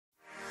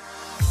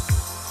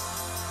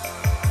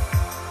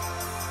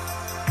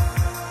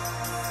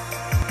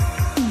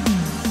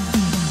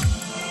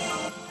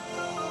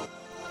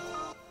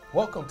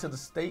Welcome to the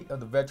State of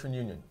the Veteran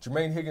Union.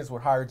 Jermaine Higgins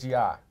with Hire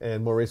GI.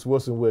 And Maurice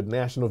Wilson with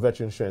National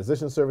Veterans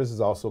Transition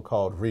Services, also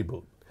called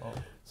Reboot. Oh.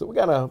 So we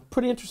got a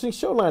pretty interesting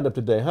show lined up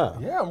today, huh?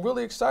 Yeah, I'm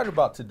really excited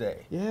about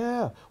today.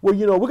 Yeah. Well,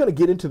 you know, we're going to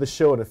get into the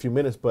show in a few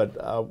minutes, but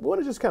we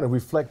want to just kind of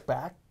reflect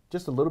back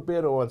just a little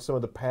bit on some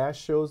of the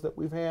past shows that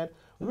we've had.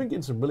 We've been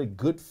getting some really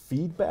good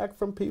feedback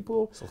from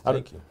people. So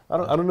thank you. I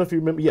don't know if you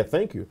remember. Yeah,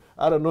 thank you.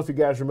 I don't know if you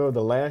guys remember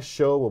the last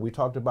show where we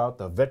talked about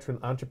the veteran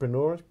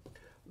entrepreneurs.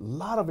 A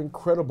lot of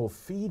incredible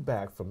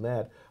feedback from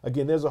that.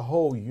 Again, there's a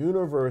whole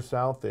universe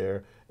out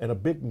there and a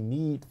big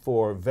need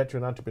for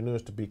veteran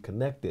entrepreneurs to be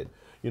connected.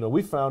 You know,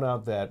 we found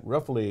out that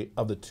roughly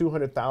of the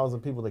 200,000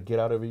 people that get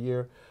out every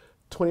year,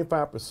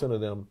 25% of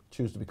them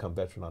choose to become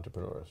veteran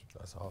entrepreneurs.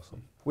 That's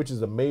awesome. Which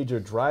is a major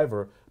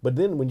driver. But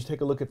then when you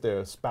take a look at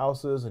their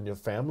spouses and their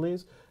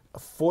families,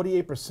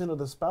 48% of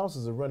the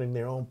spouses are running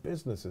their own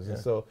businesses. Yeah.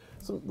 And so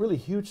some really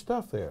huge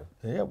stuff there.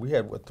 Yeah, we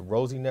had with the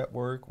Rosie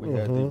Network, we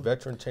had the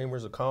Veteran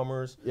Chambers of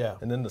Commerce,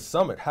 and then the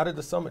summit. How did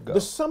the summit go?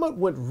 The summit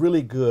went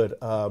really good.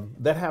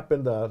 That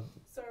happened. Sorry,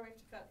 we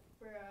have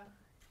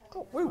to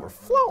cut. We were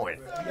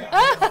flowing.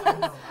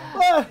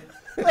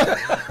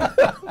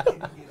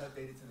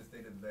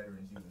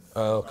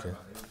 Oh, okay. It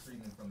was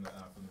streaming from the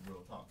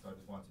Real Talk, so I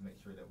just wanted to make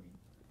sure that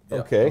we.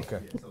 Okay.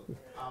 Okay. Yeah, so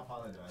I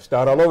apologize.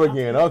 Start all over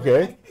again.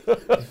 Okay.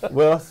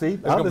 Well, see,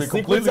 it's going to be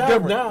completely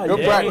different now.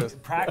 Good practice.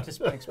 Practice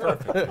makes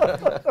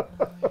perfect.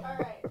 All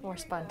right. More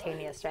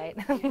spontaneous, right?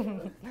 All right,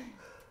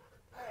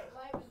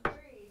 live in 3,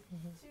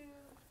 2,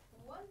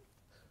 1.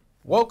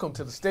 Welcome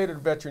to the State of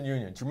the Veteran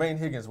Union. Jermaine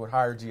Higgins with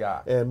Hire GI.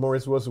 And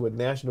Maurice Wilson with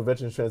National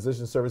Veterans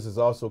Transition Services,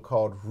 also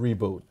called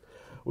Reboot.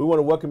 We want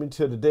to welcome you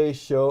to today's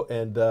show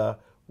and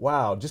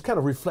wow, just kind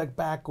of reflect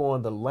back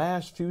on the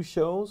last few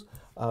shows.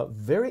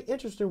 Very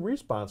interesting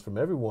response from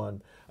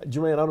everyone.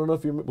 Jermaine, I don't know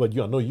if you remember,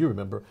 well, I know you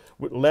remember,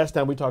 last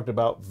time we talked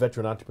about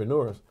veteran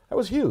entrepreneurs. That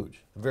was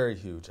huge. Very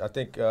huge. I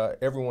think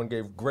everyone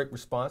gave great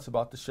response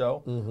about the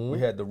show. We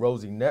had the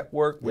Rosie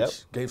Network,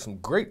 which gave some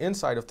great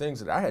insight of things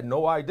that I had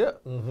no idea.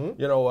 You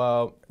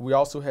know, we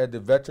also had the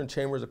Veteran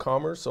Chambers of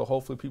Commerce, so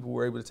hopefully people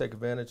were able to take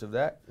advantage of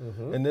that.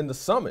 And then the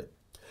summit.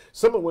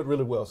 Summit went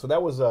really well. So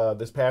that was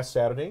this past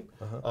Saturday.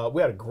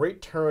 We had a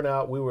great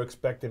turnout. We were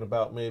expecting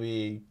about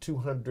maybe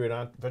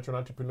 200 veteran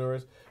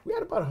entrepreneurs. We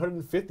had about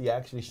 150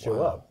 actually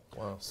show up.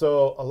 Wow.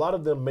 So a lot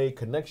of them made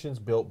connections,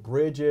 built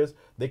bridges.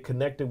 They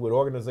connected with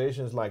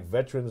organizations like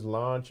Veterans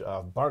Launch,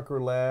 Barker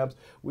Labs.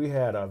 We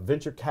had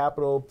venture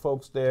capital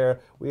folks there.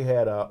 We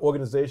had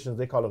organizations,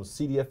 they call them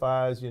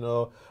CDFIs, you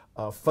know,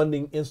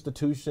 funding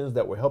institutions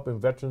that were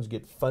helping veterans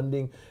get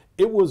funding.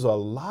 It was a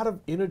lot of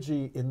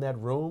energy in that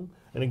room.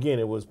 And again,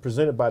 it was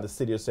presented by the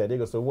City of San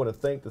Diego. So we want to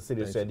thank the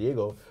City of San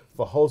Diego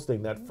for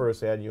hosting that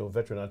first annual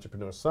Veteran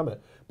Entrepreneur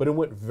Summit. But it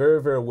went very,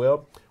 very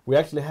well. We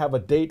actually have a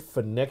date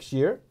for next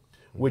year,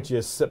 which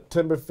is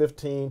September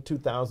 15,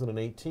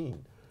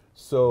 2018.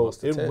 So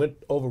it went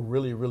over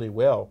really, really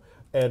well.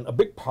 And a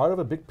big part of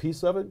it, a big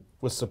piece of it,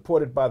 was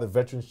supported by the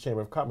Veterans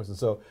Chamber of Commerce. And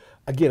so,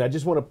 again, I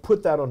just want to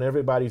put that on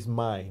everybody's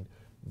mind,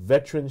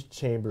 Veterans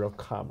Chamber of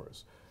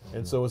Commerce.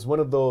 And so it's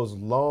one of those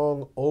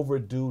long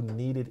overdue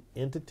needed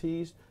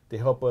entities to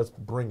help us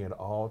bring it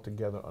all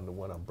together under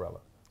one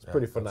umbrella. It's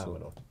pretty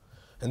phenomenal. Absolutely.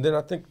 And then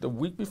I think the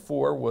week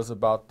before was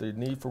about the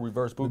need for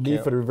reverse boot camp.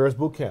 Need for the reverse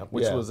boot camp,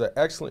 which was an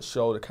excellent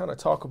show to kind of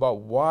talk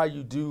about why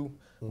you do,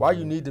 why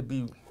you need to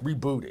be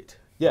rebooted.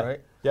 Yeah,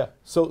 right? Yeah.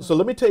 So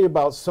let me tell you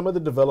about some of the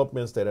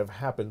developments that have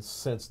happened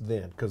since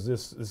then, because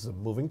this is a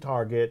moving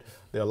target.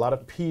 There are a lot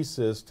of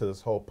pieces to this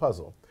whole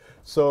puzzle.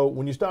 So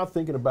when you start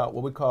thinking about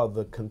what we call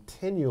the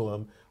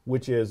continuum,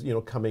 which is, you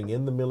know, coming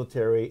in the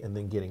military and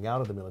then getting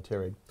out of the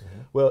military,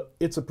 well,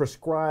 it's a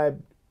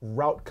prescribed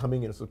route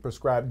coming in. It's a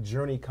prescribed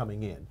journey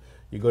coming in.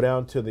 You go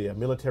down to the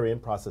military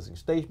and processing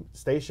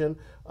station.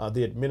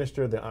 They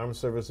administer the Armed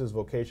Services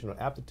Vocational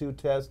Aptitude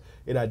Test.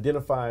 It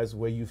identifies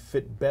where you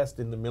fit best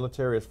in the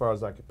military as far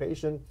as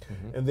occupation.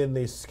 And then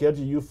they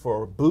schedule you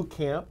for boot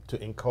camp to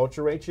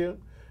enculturate you.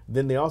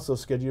 Then they also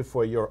schedule you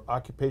for your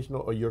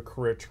occupational or your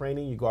career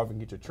training. You go off and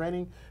get your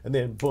training, and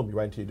then boom, you're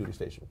right into your duty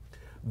station.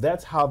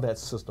 That's how that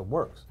system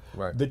works.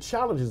 Right. The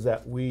challenge is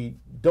that we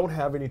don't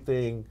have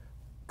anything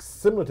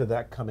similar to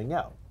that coming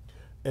out.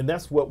 And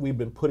that's what we've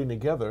been putting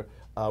together.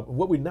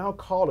 What we now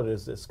call it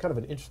is this kind of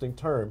an interesting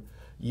term.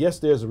 Yes,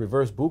 there's a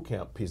reverse boot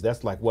camp piece.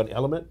 That's like one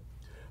element.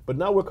 But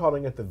now we're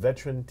calling it the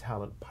Veteran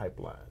Talent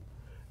Pipeline.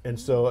 And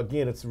so,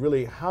 again, it's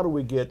really how do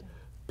we get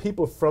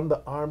people from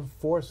the armed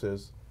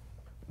forces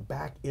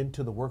back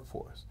into the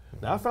workforce.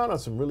 Now, I found out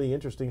some really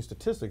interesting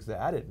statistics that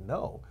I didn't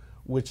know,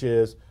 which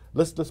is,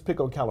 let's pick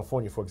on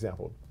California, for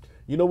example.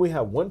 You know, we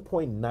have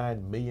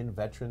 1.9 million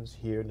veterans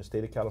here in the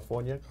state of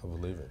California. I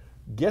believe it.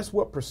 Guess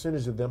what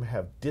percentage of them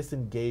have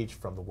disengaged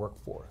from the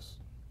workforce,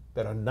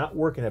 that are not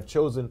working, have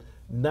chosen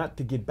not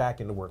to get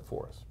back in the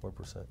workforce? What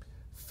percent?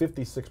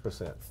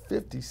 56%.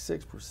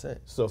 56%.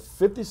 So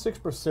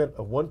 56%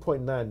 of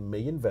 1.9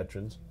 million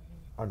veterans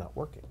are not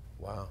working.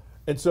 Wow.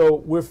 And so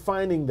we're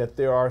finding that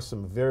there are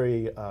some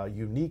very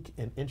unique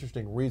and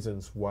interesting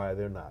reasons why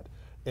they're not.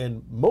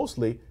 And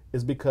mostly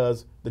is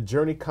because the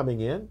journey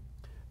coming in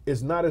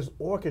is not as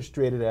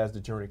orchestrated as the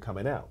journey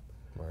coming out.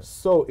 Right.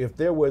 So if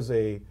there was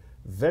a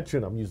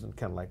veteran, I'm using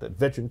kind of like that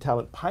veteran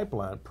talent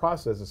pipeline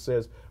process that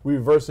says we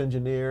reverse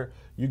engineer,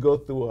 you go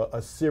through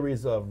a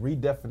series of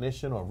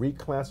redefinition or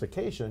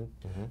reclassification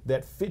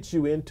that fits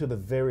you into the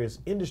various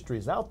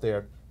industries out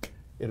there,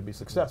 it'll be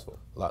successful.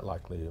 A lot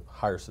likely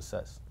higher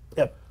success.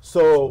 Yep.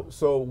 So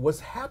what's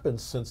happened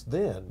since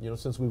then,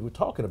 since we were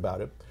talking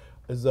about it,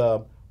 is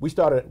we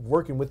started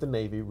working with the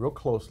Navy real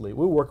closely.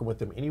 We were working with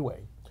them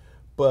anyway.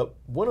 But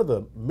one of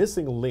the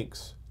missing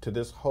links to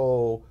this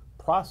whole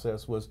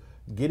process was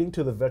getting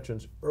to the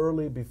veterans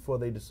early before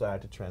they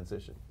decide to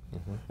transition.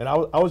 And I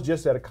was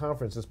just at a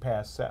conference this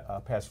past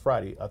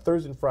Friday,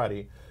 Thursday and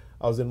Friday.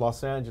 I was in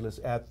Los Angeles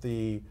at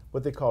the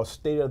what they call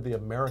State of the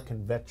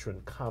American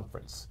Veteran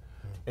Conference.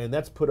 And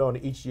that's put on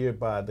each year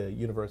by the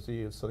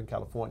University of Southern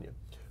California,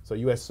 so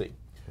USC.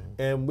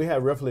 And we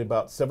had roughly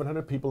about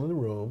 700 people in the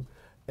room.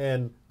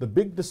 And the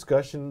big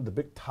discussion, the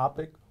big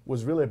topic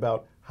was really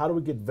about how do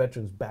we get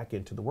veterans back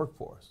into the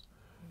workforce?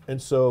 And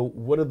so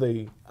one of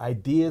the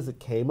ideas that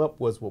came up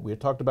was what we had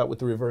talked about with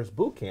the reverse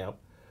boot camp,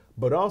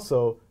 but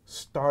also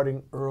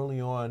starting early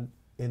on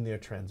in their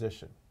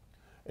transition.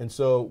 And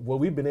so what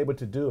we've been able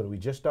to do, and we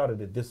just started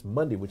it this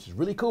Monday, which is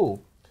really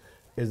cool,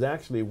 is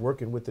actually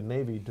working with the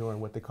Navy during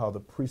what they call the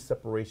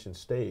pre-separation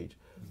stage.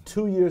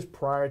 2 years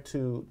prior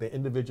to the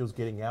individuals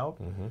getting out,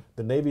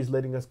 the Navy's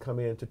letting us come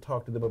in to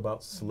talk to them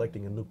about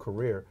selecting a new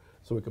career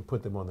so we can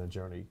put them on their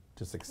journey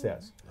to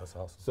success. That's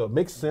awesome. So it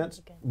makes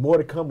sense. More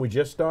to come. We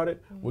just started.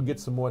 We'll get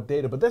some more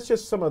data. But that's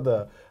just some of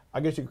the,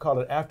 I guess you could call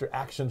it after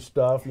action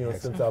stuff,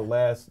 since our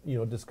last,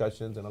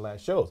 discussions and our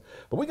last shows.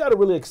 But we got a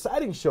really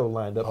exciting show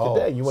lined up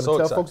today. You want to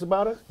tell folks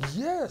about it?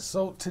 Yeah,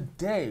 so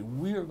today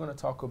we are going to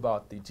talk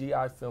about the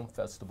GI Film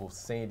Festival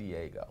San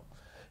Diego.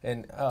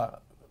 And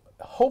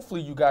hopefully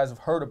you guys have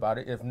heard about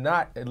it. If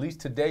not, at least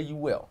today you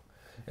will.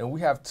 And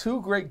we have two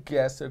great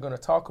guests that are going to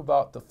talk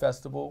about the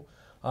festival,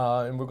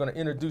 and we're going to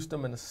introduce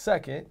them in a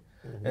second.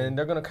 And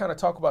they're going to kind of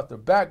talk about their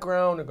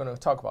background. They're going to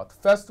talk about the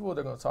festival.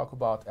 They're going to talk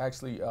about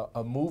actually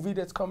a movie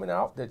that's coming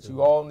out that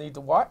you all need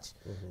to watch.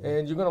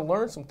 And you're going to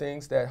learn some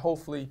things that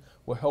hopefully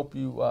will help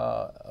you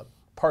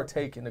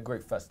partake in a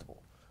great festival.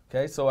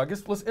 Okay, so I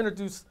guess let's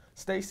introduce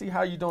Staci.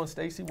 How you doing,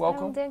 Staci?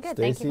 Welcome. I'm doing good.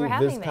 Thank you for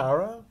having me.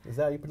 Vizcarra? Is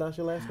that how you pronounce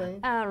your last name?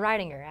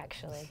 Reidinger,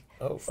 actually.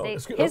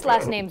 His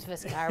last name's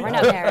Vizcarra. We're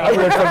not married.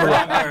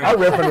 I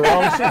read from the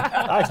wrong sheet.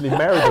 I actually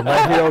married him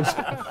right here on.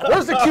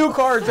 Where's the cue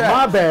cards at?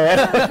 My bad.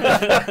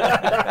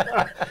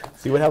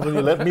 See what happens when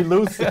you let me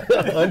loose,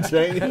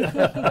 unchained.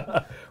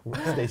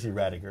 Staci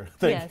Reidinger.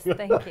 Thank you.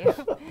 Thank you.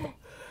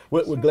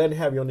 We're glad to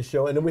have you on the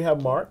show. And then we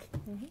have Mark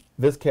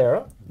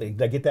Vizcarra.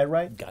 Did I get that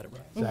right? Got it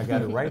right. So I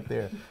got it right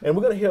there. And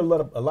we're going to hear a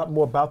lot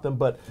more about them.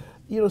 But,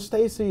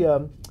 Staci,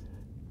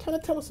 kind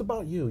of tell us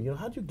about you.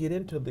 How'd you get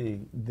into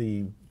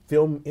the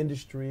film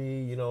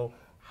industry?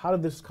 How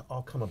did this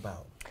all come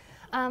about?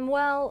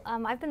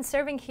 I've been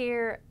serving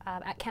here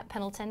at Camp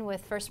Pendleton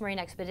with 1st Marine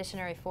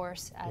Expeditionary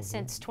Force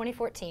since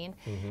 2014.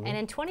 And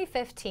in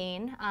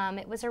 2015,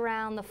 it was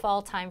around the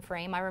fall time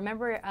frame. I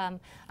remember a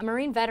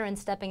Marine veteran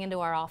stepping into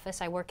our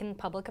office. I work in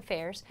public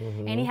affairs.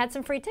 And he had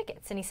some free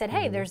tickets. And he said,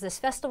 hey, there's this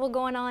festival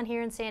going on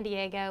here in San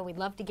Diego. We'd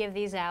love to give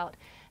these out.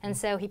 And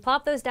so he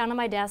plopped those down on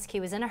my desk. He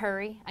was in a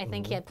hurry. I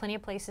think he had plenty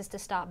of places to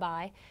stop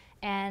by.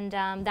 And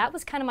that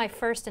was kind of my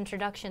first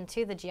introduction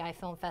to the GI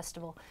Film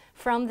Festival.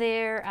 From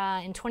there,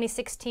 in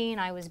 2016,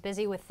 I was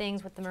busy with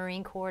things with the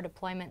Marine Corps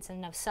deployments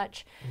and of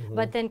such.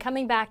 But then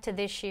coming back to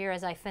this year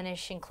as I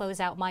finish and close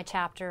out my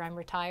chapter, I'm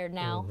retired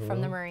now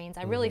from the Marines,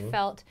 I really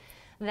felt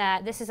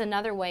that this is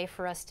another way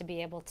for us to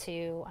be able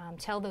to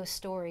tell those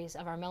stories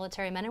of our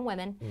military men and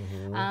women.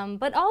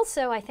 But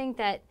also, I think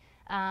that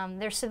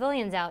there's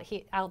civilians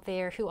out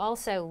there who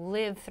also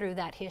live through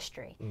that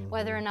history,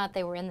 whether or not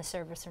they were in the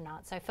service or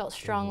not. So I felt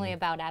strongly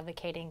about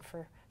advocating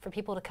for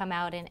people to come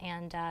out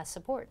and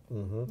support.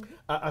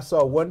 I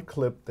saw one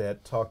clip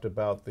that talked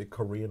about the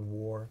Korean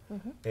War,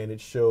 and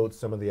it showed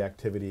some of the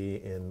activity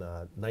in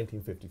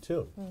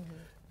 1952.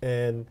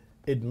 And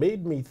it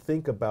made me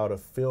think about a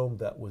film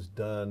that was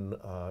done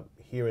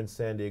here in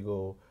San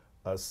Diego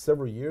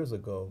several years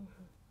ago.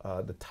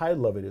 The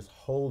title of it is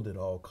Hold at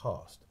All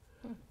Cost.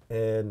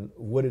 And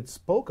what it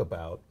spoke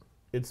about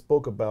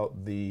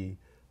the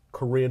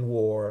Korean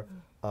War,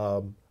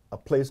 a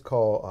place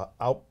called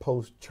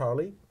Outpost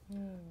Charlie.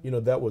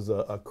 That was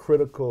a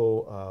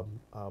critical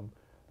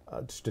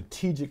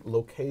strategic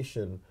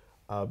location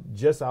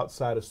just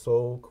outside of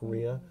Seoul,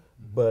 Korea.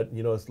 But,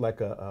 it's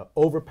like a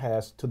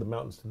overpass to the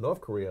mountains to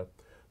North Korea.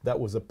 That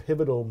was a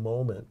pivotal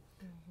moment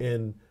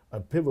in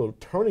a pivotal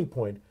turning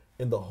point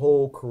in the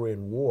whole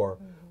Korean War,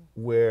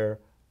 where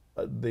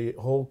the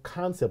whole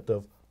concept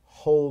of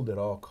hold at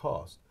all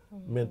costs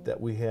meant that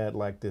we had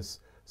like this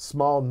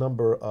small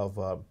number of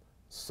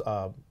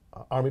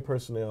Army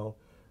personnel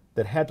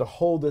that had to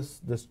hold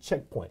this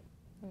checkpoint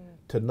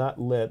to not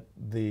let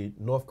the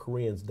North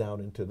Koreans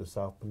down into the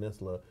South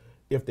Peninsula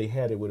if they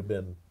had it, would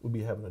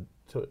be having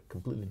a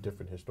completely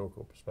different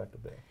historical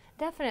perspective there.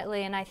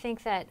 Definitely, and I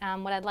think that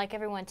what I'd like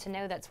everyone to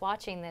know that's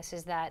watching this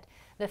is that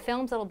the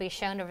films that will be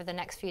shown over the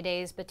next few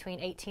days between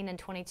 18 and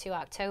 22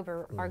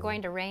 October are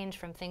going to range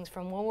from things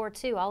from World War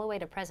II all the way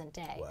to present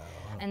day. Wow.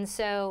 And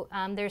so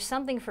there's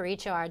something for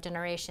each of our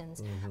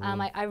generations.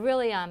 I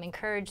really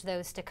encourage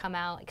those to come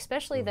out,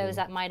 especially those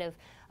that might have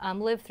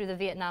lived through the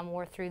Vietnam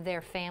War through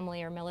their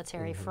family or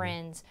military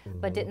friends,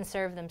 but didn't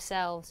serve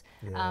themselves.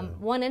 Yeah.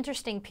 One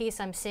interesting piece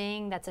I'm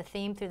seeing that's a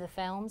theme through the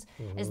films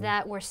is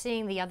that we're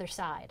seeing the other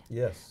side.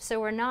 Yes. So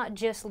we're not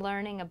just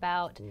learning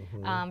about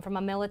from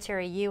a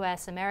military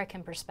U.S.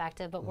 American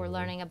perspective, but we're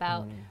learning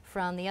about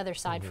from the other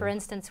side. For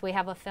instance, we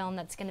have a film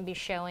that's going to be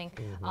showing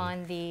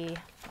on the,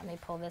 let me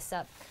pull this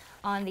up,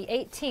 on the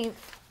 18th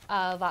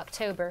of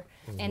October,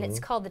 and it's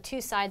called the Two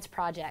Sides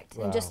Project.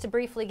 Wow. And just to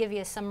briefly give you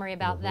a summary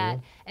about that,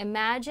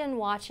 imagine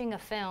watching a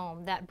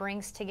film that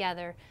brings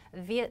together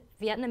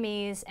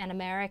Vietnamese and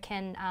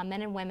American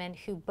men and women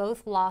who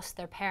both lost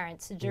their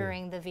parents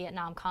during the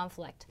Vietnam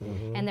conflict.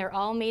 And they're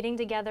all meeting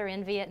together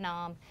in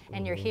Vietnam,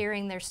 and you're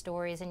hearing their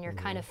stories, and you're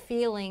kind of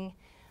feeling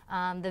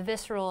the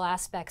visceral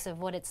aspects of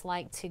what it's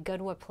like to go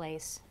to a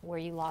place where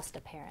you lost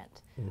a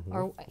parent.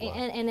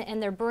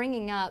 And they're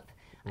bringing up,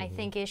 I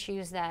think,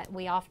 issues that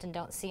we often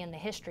don't see in the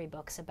history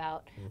books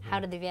about how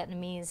did the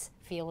Vietnamese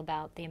feel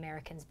about the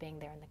Americans being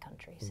there in the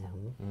country. So,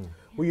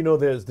 Well, you know,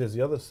 there's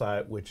the other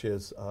side, which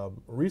is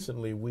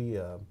recently we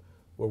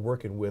were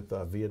working with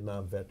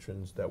Vietnam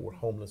veterans that were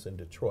homeless in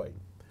Detroit.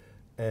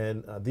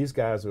 And these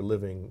guys are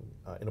living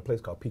in a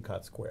place called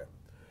Peacock Square.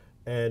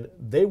 And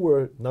they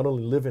were not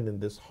only living in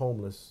this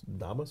homeless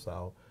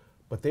domicile,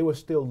 but they were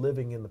still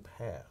living in the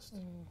past.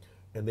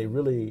 And they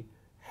really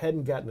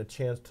hadn't gotten a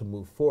chance to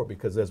move forward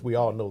because, as we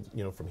all know,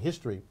 you know, from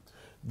history,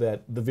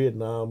 that the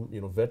Vietnam, you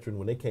know, veteran,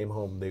 when they came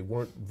home, they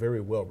weren't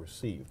very well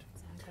received.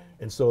 exactly.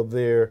 And so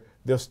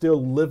they're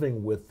still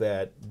living with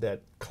that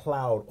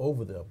cloud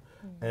over them.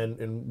 And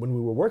when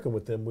we were working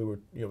with them, we were,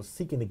 you know,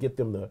 seeking to get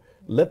them to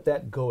let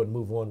that go and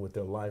move on with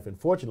their life. And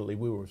fortunately,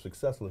 we were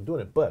successful in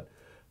doing it. But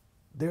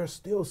there are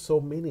still so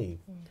many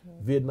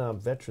Vietnam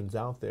veterans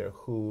out there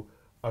who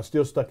are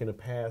still stuck in the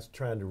past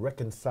trying to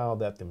reconcile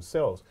that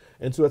themselves.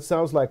 And so it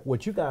sounds like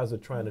what you guys are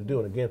trying to do,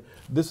 and again,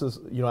 this is,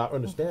 you know, our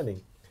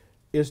understanding,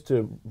 is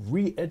to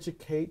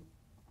re-educate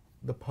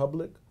the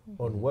public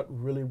on what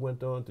really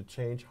went on to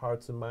change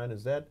hearts and minds.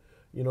 Is that,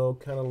 you know,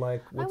 kind of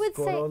like what's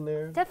going on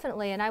there?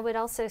 Definitely, and I would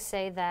also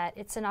say that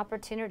it's an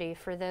opportunity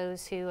for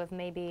those who have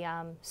maybe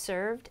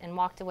served and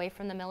walked away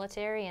from the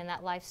military and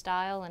that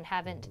lifestyle and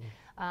haven't,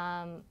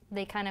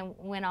 they kind of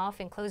went off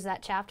and closed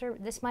that chapter.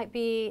 This might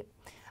be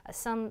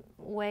some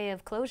way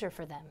of closure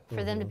for them,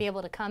 for them to be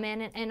able to come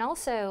in and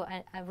also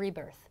a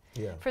rebirth.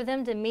 Yeah. For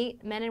them to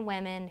meet men and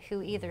women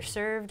who either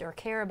served or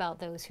care about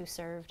those who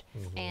served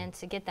and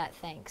to get that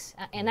thanks.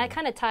 And that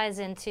kind of ties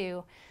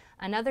into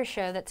another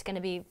show that's going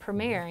to be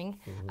premiering,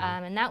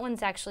 and that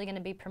one's actually going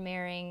to be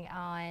premiering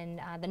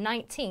on the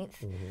 19th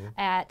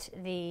at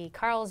the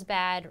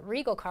Carlsbad,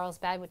 Regal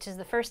Carlsbad, which is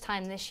the first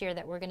time this year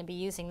that we're going to be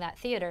using that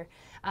theater.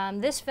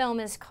 This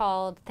film is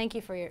called Thank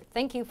You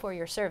for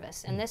Your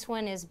Service, and this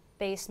one is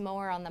based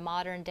more on the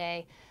modern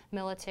day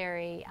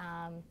military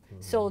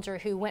soldier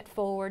who went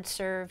forward,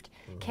 served,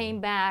 came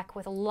back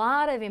with a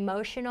lot of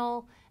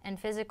emotional and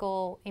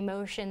physical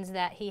emotions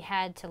that he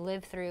had to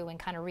live through and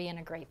kind of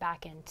reintegrate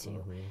back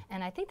into.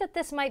 And I think that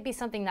this might be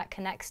something that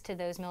connects to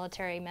those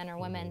military men or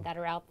women that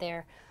are out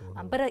there.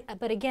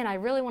 But again, I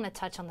really want to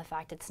touch on the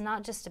fact it's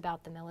not just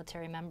about the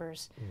military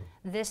members.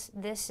 This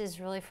is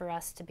really for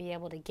us to be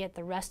able to get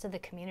the rest of the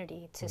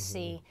community to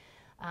see.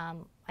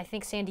 I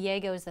think San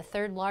Diego is the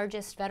third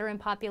largest veteran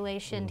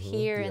population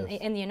here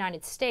in the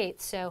United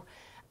States. So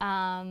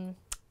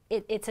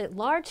it's a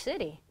large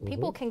city.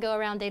 People can go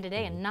around day to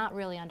day and not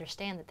really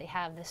understand that they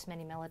have this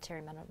many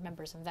military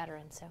members and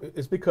veterans. So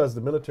It's because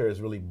the military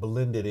has really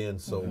blended in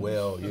so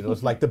well. You know,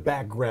 it's like the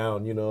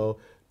background, you know.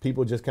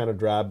 People just kind of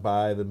drive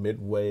by the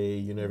Midway,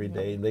 you know, every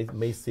day, and they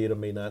may see it or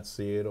may not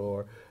see it,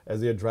 or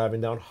as they're driving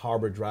down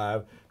Harbor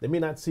Drive, they may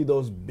not see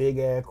those big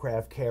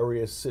aircraft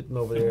carriers sitting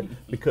over there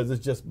because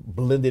it's just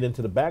blended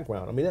into the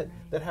background. I mean,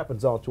 that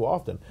happens all too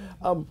often.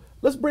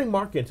 Let's bring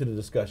Mark into the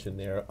discussion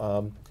there.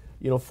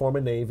 You know, former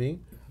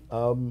Navy.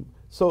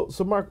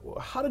 So Mark,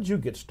 how did you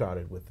get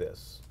started with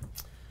this?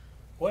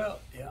 Well,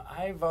 yeah,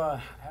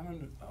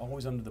 I'm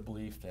always under the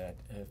belief that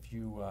if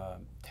you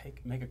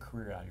make a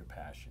career out of your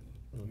passion,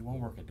 you won't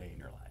work a day in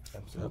your life.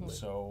 Absolutely.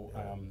 So,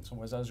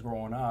 so as I was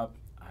growing up,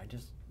 I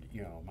just,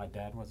 you know, my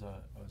dad was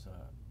a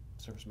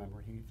service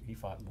member. He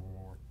fought in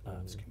World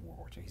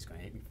War II. He's going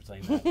to hate me for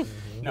saying that.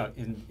 No,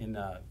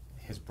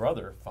 his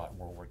brother fought in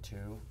World War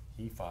II.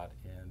 He fought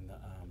in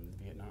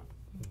the Vietnam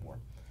War,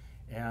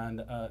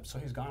 and so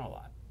he's gone a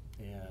lot.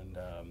 And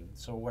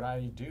so what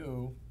I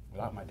do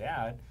without my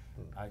dad,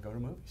 I go to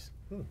movies.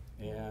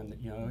 And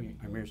you know,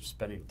 I remember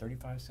spending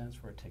 35 cents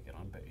for a ticket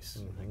on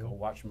base. I go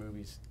watch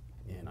movies,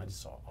 and I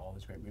just saw all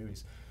these great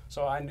movies.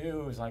 So I knew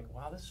it was like,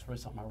 wow, this is really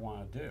something I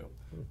want to do.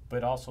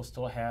 But also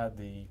still had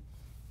the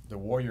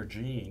warrior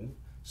gene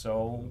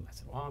So I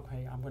said, well,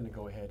 okay, I'm going to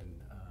go ahead and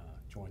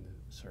join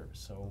the service.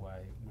 So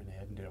I went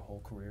ahead and did a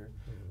whole career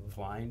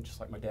flying, just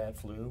like my dad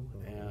flew.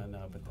 And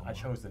but I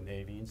chose the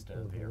Navy instead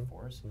of the Air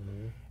Force.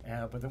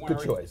 But then when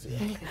Good choice. Yeah.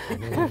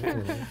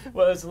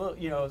 well, it was a little,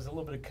 you know, it was a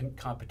little bit of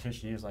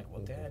competition. He was like,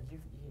 well, Dad, you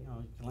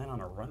land on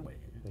a runway.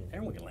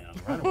 Everyone can land on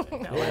a runway.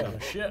 Now land on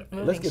a ship.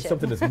 Let's get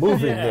something that's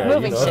moving there.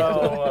 Moving you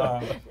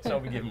know? So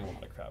we gave him a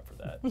lot of crap for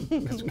that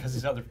because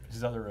his other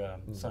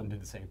son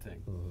did the same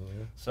thing.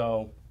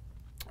 So,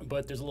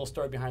 but there's a little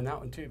story behind that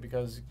one too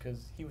because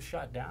he was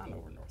shot down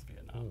over North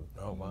Vietnam.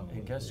 Oh, wow.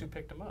 And guess who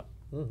picked him up?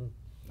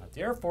 Not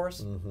the Air Force,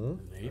 the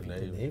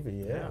Navy.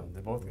 Navy, yeah.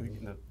 They both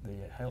the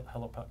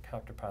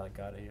helicopter pilot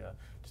got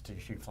just a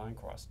sheet flying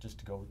cross just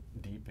to go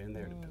deep in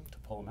there to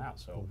pull him out.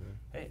 So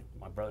hey,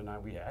 my brother and I,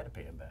 we had to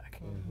pay him back.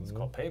 It's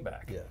called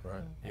payback. Yeah,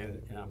 right.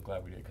 And I'm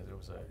glad we did because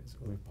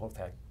we both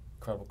had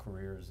incredible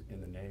careers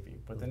in the Navy.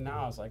 But then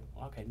now I was like,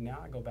 okay, now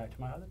I go back to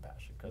my other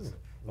passion because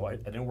I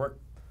didn't work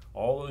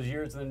all those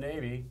years in the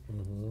Navy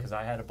because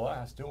I had a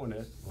blast doing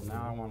it. Well,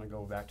 now I want to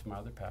go back to my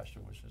other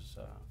passion, which is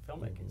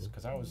filmmaking.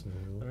 Because I was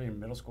literally in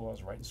middle school, I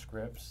was writing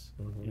scripts.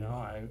 You know,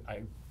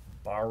 I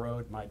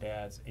borrowed my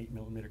dad's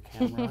 8mm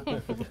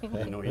camera. He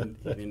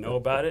didn't know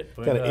about it.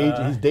 But, Kind of age,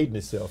 he's dating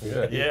himself.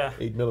 Yeah.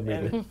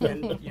 8mm.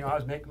 And I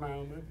was making my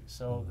own movies,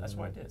 so that's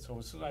what I did. So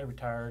as soon as I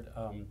retired,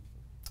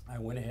 I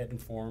went ahead and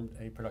formed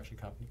a production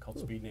company called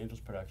Speed and Angels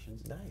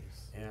Productions.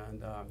 Nice.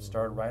 And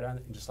started right on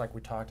it. And just like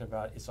we talked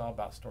about, it's all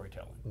about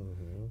storytelling.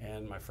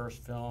 And my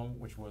first film,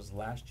 which was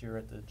last year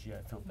at the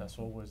GI Film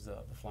Festival, was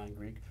The Flying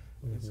Greek.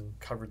 It's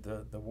covered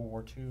the World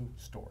War II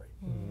story.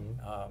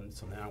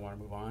 So now I want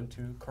to move on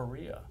to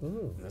Korea.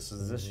 And this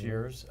is this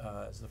year's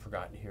as The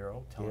Forgotten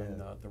Hero,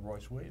 telling the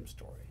Royce Williams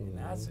story. And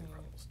that's an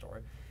incredible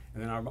story.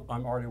 And then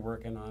I'm already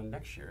working on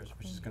next year's,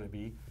 which is going to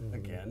be,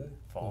 again,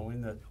 following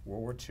the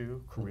World War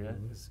II, Korea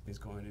is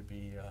going to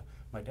be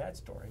my dad's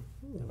story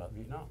about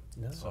Vietnam.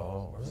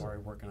 So I'm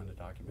already working on the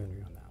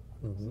documentary on that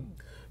one.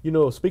 You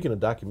know, speaking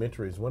of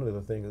documentaries, one of the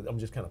things, I'm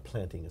just kind of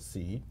planting a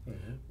seed.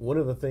 One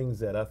of the things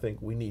that I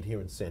think we need here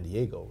in San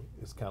Diego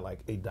is kind of like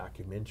a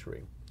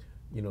documentary,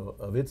 you know,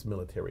 of its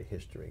military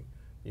history.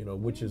 You know,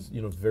 which is,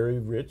 you know, very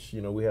rich.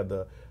 You know, we have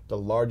the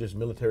largest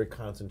military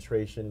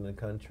concentration in the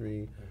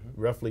country.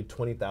 Roughly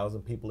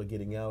 20,000 people are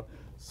getting out.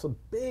 So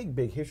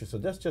big history. So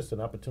that's just an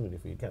opportunity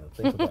for you to kind of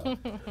think about.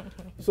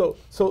 So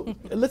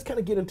let's kind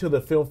of get into the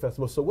film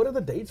festival. So what are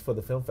the dates for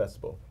the film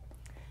festival?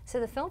 So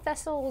the film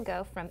festival will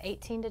go from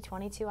 18 to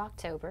 22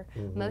 October.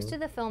 Most of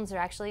the films are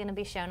actually going to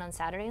be shown on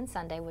Saturday and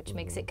Sunday, which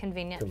makes it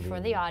convenient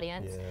for the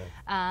audience.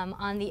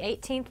 On the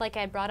 18th, like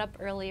I brought up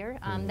earlier,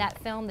 that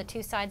film, The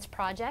Two Sides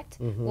Project,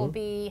 will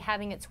be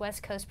having its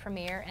West Coast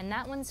premiere, and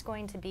that one's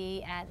going to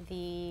be at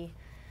the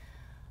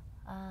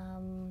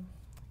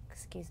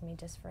excuse me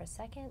just for a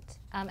second.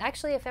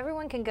 Actually, if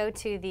everyone can go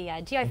to the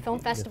GI Film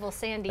Festival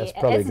Sandy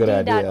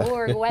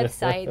SD.org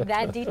website,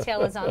 that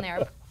detail is on there.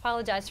 I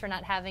apologize for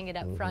not having it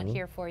up front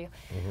here for you.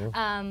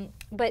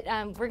 But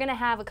we're going to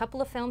have a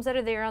couple of films that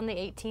are there on the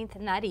 18th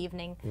and that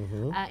evening.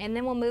 And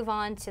then we'll move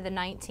on to the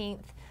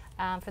 19th.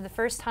 For the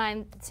first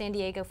time, San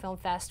Diego Film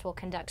Fest will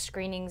conduct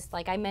screenings,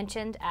 like I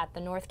mentioned, at the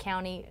North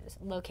County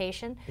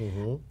location.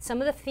 Some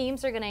of the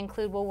themes are going to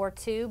include World War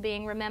II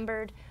being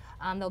remembered.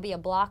 There'll be a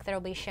block that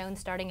will be shown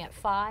starting at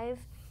 5,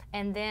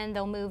 and then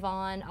they'll move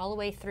on all the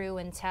way through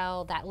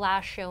until that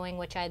last showing,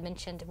 which I had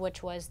mentioned,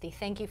 which was the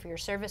Thank You for Your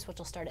Service, which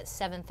will start at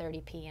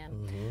 7:30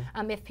 p.m.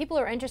 If people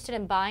are interested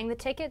in buying the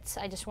tickets,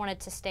 I just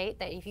wanted to state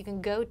that if you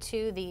can go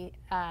to the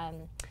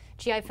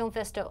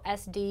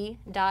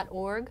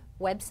GIFilmFestivalSD.org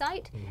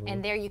website,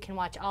 and there you can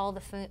watch all the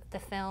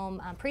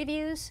film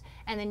previews,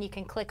 and then you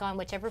can click on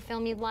whichever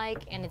film you'd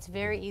like, and it's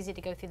very easy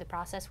to go through the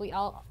process. We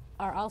all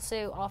are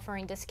also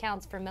offering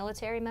discounts for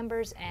military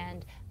members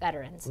and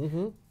veterans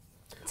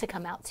to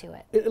come out to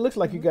it. It looks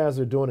like you guys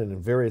are doing it in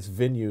various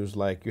venues,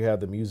 like you have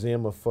the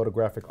Museum of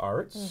Photographic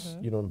Arts,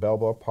 you know, in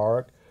Balboa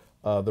Park,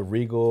 the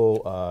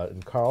Regal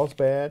in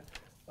Carlsbad,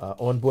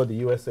 on board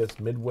the USS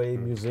Midway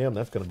Museum.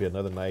 That's going to be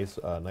another nice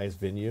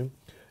venue,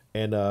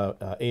 and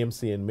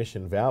AMC in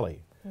Mission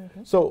Valley.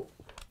 So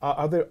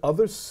are there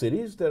other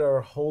cities that are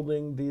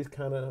holding these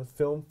kind of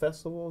film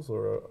festivals,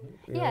 or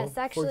yes,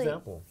 actually, for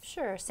example?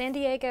 Sure. San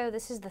Diego,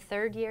 this is the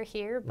 3rd year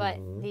here, but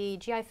the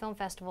GI Film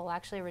Festival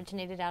actually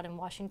originated out in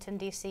Washington,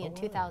 D.C. in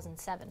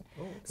 2007.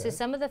 So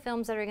some of the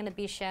films that are going to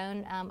be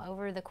shown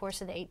over the course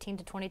of the 18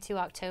 to 22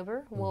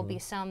 October will be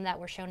some that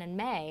were shown in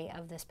May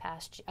of this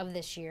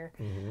year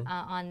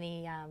on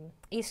the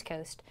East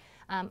Coast.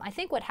 I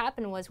think what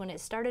happened was when it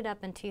started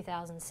up in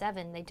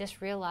 2007, they just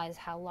realized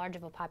how large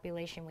of a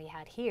population we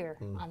had here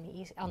on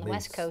the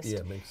West Coast,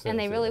 and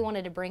they really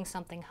wanted to bring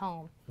something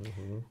home.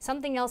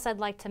 Something else I'd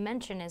like to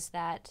mention is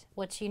that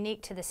what's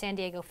unique to the San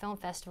Diego Film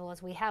Festival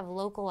is we have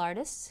local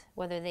artists,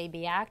 whether they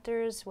be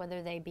actors,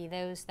 whether they be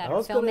those that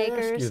are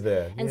filmmakers,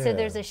 and so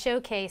there's a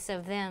showcase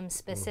of them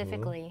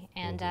specifically.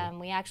 And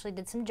we actually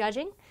did some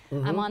judging.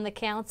 I'm on the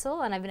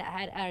council, and I've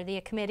had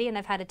the committee, and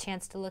I've had a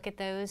chance to look at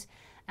those.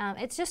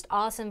 it's just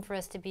awesome for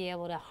us to be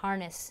able to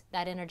harness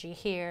that energy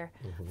here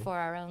for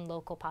our own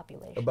local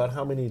population. About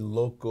how many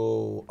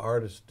local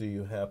artists do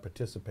you have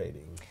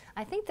participating?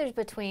 I think there's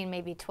between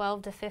maybe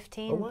 12 to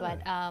 15,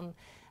 but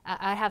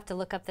I have to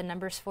look up the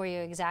numbers for you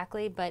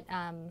exactly, but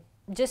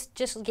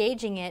just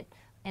gauging it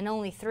in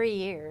only 3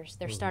 years,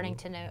 they're starting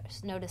to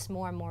notice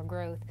more and more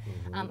growth.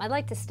 I'd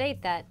like to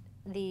state that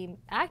the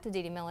active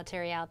duty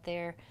military out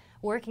there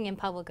working in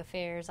public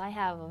affairs, I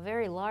have a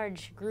very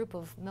large group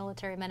of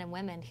military men and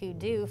women who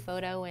do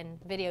photo and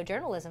video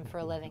journalism for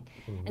a living.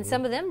 And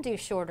some of them do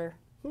shorter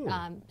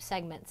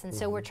segments. And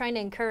so we're trying to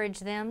encourage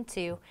them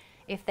to,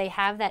 if they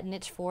have that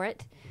niche for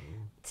it,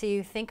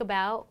 to think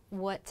about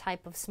what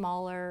type of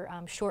smaller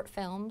short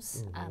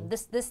films.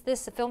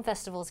 This film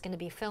festival is going to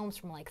be films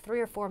from like 3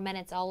 or 4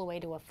 minutes all the way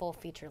to a full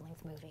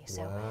feature-length movie.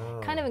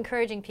 So kind of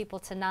encouraging people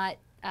to not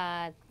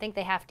think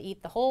they have to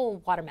eat the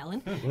whole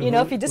watermelon. You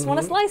know, if you just want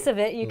a slice of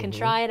it, you can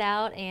try it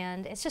out,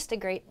 and it's just a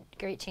great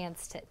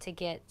chance to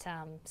get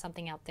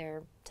something out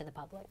there to the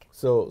public.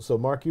 So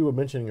Mark, you were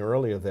mentioning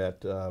earlier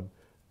that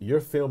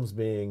your film's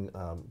being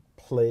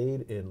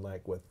played in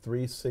like what,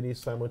 3 cities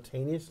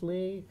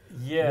simultaneously?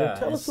 Yeah.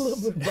 Tell us a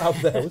little bit about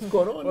that. What's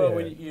going on there?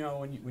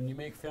 When you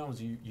make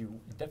films,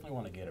 you definitely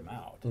want to get them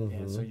out,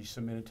 and so you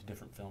submit it to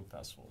different film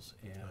festivals.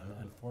 And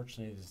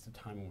unfortunately, the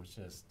timing was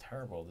just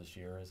terrible this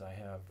year, as I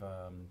have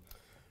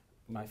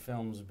my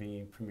films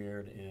being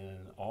premiered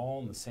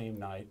all in the same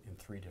night in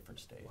 3 different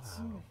states,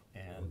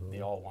 and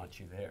they all want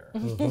you there.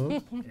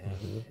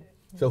 And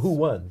so who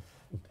won?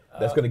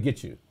 That's going to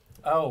get you.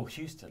 Oh,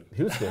 Houston.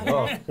 Houston.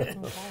 Oh,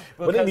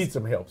 but they need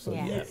some help. So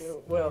and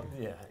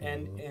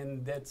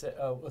that's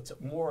it's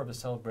more of a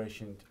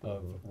celebration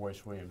of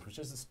Royce Williams, which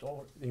is the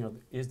story,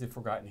 is the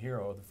forgotten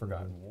hero of the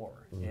Forgotten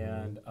War,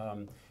 and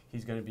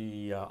he's going to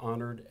be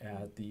honored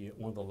at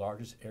one of the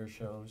largest air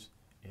shows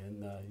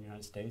in the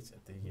United States,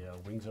 at the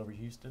Wings Over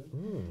Houston,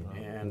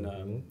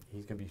 and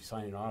he's going to be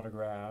signing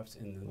autographs,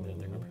 and then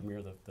they're going to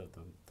premiere the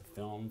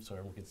film so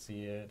everyone can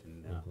see it,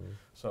 and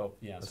so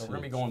we're going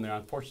to be going there.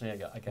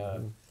 Unfortunately, I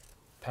got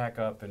pack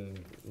up and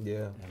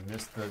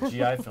miss the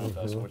GI Film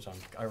Festival, which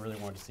I really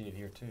wanted to see it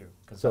here too,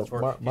 because that's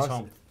where he's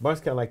home.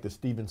 Mark's kind of like the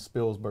Steven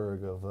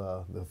Spielberg of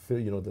the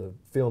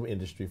film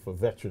industry for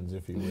veterans,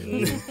 if you will.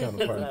 He's kind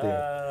of part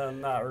there.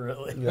 Not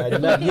really.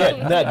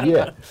 Not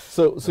yet.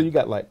 So you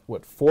got like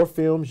what, 4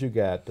 films? You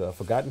got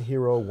Forgotten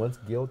Hero, Once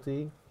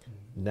Guilty,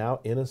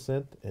 Now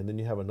Innocent, and then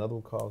you have another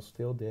one called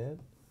Still Dead.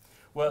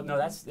 Well, no,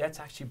 that's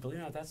actually, believe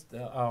it or not,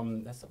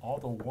 that's all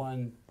the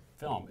one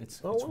film. It's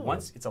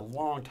a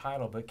long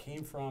title, but it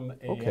came from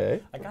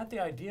I got the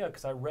idea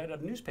because I read a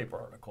newspaper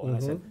article and I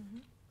said,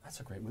 that's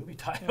a great movie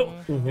title.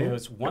 It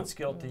was Once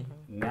Guilty,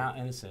 Now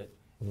Innocent,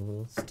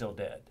 Still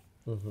Dead.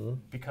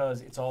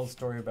 Because it's all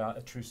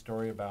a true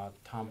story about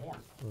Tom Horn,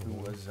 who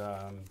was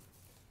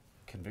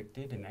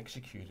convicted and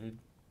executed,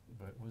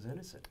 but was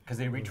innocent. Because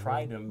they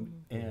retried him,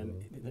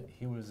 and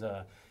he was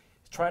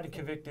tried and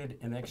convicted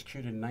and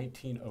executed in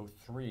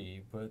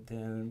 1903, but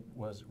then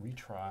was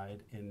retried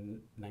in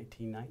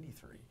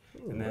 1993.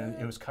 And then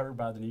it was covered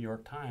by the New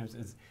York Times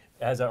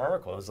as an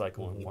article. It was like,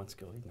 Once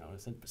Guilty, Now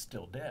Innocent, but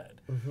Still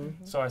Dead.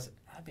 So I said,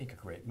 that'd make a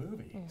great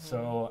movie.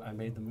 So I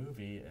made the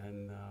movie,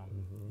 and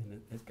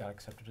it got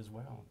accepted as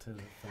well to the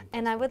film festival.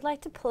 And I would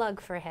like to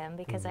plug for him,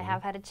 because I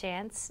have had a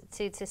chance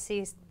to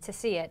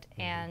see it.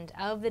 And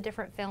of the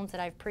different films that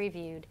I've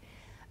previewed,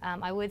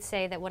 I would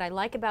say that what I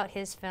like about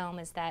his film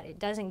is that it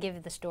doesn't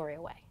give the story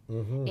away.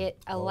 It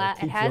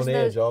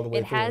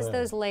has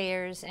those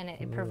layers, and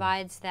it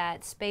provides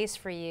that space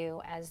for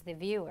you as the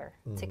viewer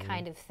to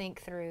kind of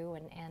think through,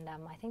 and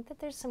I think that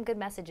there's some good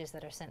messages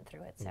that are sent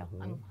through it. So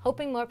I'm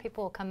hoping more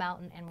people will come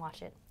out and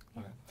watch it.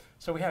 Okay.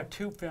 So we have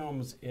 2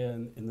 films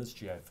in this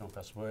GI Film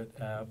Festival,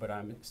 but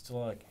I'm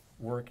still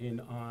working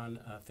on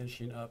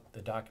finishing up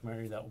the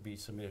documentary that will be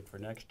submitted for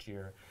next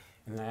year,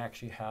 and I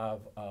actually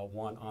have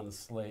one on the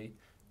slate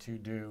to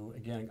do.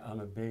 Again, I'm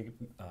a big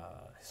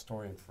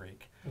historian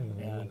freak,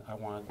 and I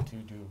want to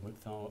do a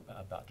film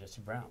about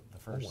Jesse Brown, the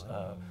first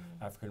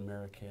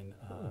African-American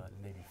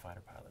Navy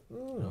fighter pilot.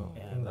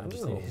 And I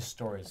just think his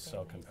story is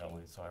so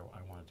compelling, so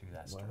I want to do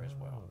that story as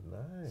well.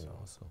 Nice.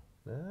 So.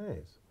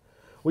 Nice.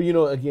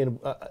 Well, again,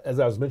 as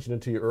I was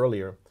mentioning to you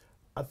earlier,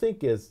 I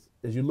think as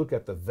you look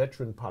at the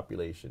veteran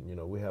population,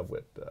 we have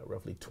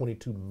roughly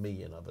 22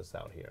 million of us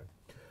out here.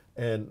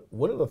 And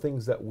one of the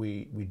things that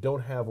we don't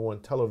have on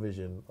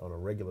television on a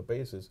regular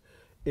basis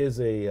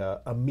is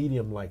a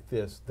medium like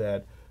this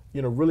that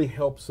really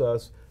helps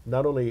us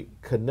not only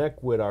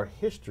connect with our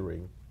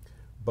history,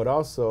 but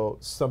also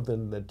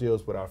something that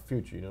deals with our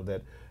future.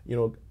 That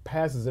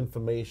passes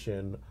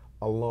information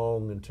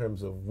along in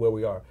terms of where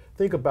we are.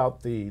 Think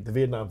about the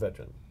Vietnam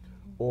veteran,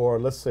 or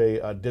let's say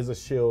Desert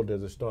Shield,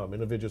 Desert Storm,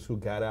 individuals who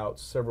got out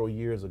several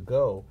years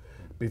ago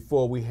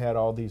before we had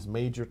all these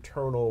major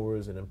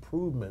turnovers and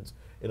improvements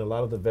in a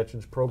lot of the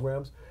veterans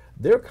programs.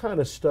 They're kind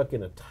of stuck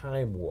in a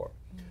time warp,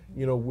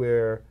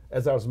 where,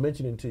 as I was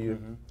mentioning to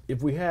you,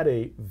 if we had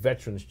a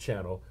veterans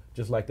channel,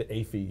 just like the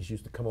AFIs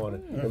used to come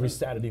on every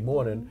Saturday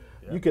morning,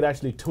 you could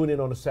actually tune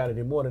in on a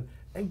Saturday morning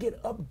and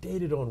get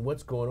updated on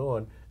what's going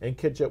on and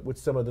catch up with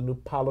some of the new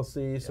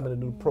policies, some of the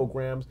new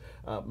programs,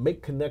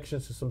 make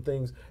connections to some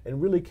things,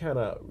 and really kind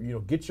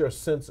of get your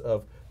sense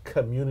of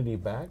community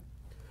back.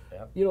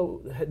 Yep.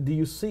 Do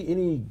you see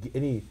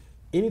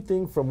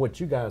anything from what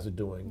you guys are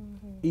doing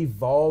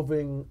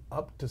evolving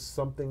up to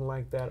something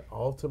like that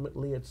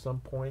ultimately at some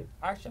point?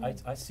 Actually,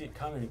 I see it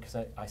coming because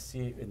I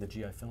see it in the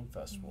GI Film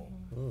Festival,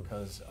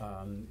 because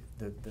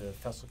the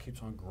festival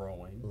keeps on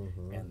growing,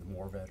 and the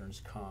more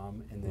veterans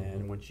come, and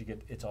then once you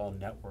get, it's all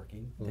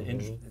networking.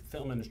 The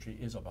film industry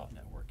is about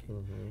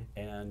networking,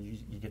 and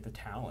you get the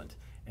talent.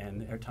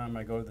 And every time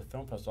I go to the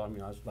film festival, I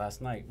mean,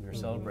 last night we were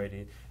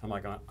celebrating. I'm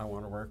like, I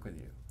want to work with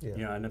you.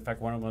 Yeah. And in fact,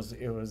 one of them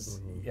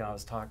was, I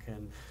was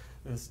talking.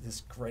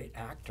 This great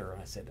actor,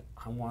 and I said,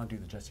 I want to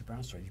do the Jesse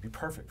Brown story. You'd be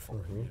perfect for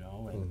it,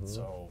 and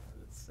so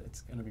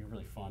it's going to be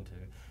really fun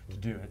to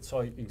do it. So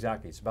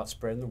exactly, it's about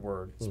spreading the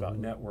word. It's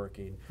about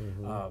networking.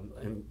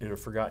 And in A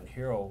Forgotten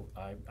Hero,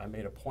 I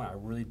made a point. I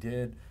really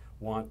did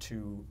want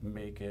to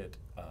make it,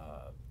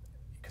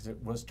 because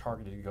it was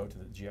targeted to go to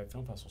the GI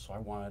Film Festival, so I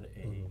wanted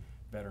a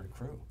veteran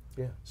crew.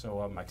 Yeah.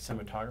 So my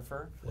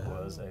cinematographer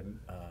was a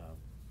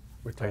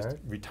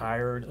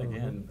retired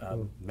again,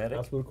 medic.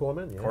 Hospital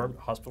corpsman,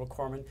 hospital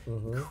corpsman,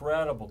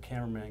 incredible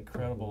cameraman,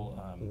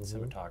 incredible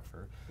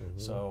cinematographer.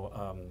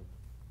 So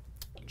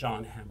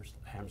John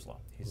Hamslow,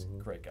 he's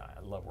a great guy. I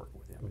love working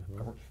with him.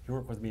 He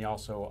worked with me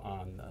also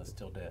on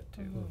Still Dead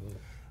too.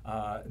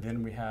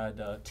 Then we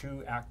had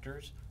 2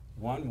 actors.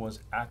 One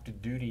was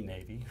active duty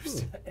Navy,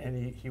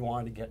 and he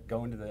wanted to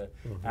go into the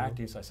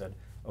acting. So I said,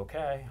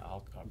 okay,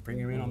 I'll bring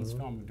you in on this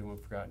film. I'm doing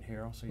Forgotten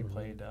Hero. So he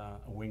played a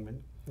wingman.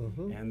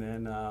 And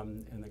then,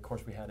 of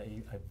course, we had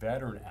a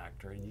veteran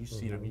actor, and you've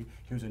seen him.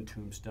 He was in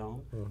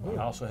Tombstone. I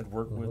also had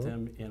worked with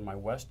him in my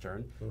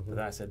Western. But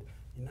then I said,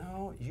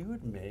 you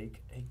would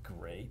make a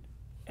great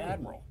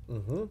admiral.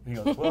 He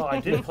goes, well, I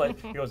did play.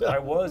 He goes, I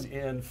was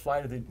in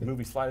Flight of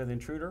the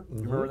Intruder.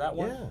 You remember that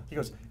one? Yeah. He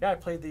goes, yeah, I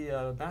played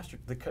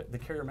the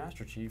carrier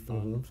master chief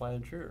on Flight of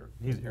the Intruder.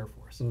 He's Air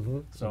Force.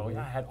 So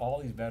yeah, I had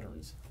all these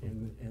veterans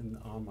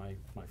on my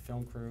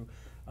film crew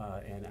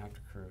and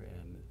actor crew,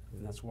 and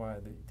that's why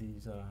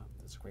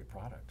it's a great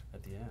product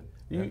at the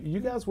end. You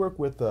guys work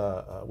with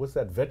what's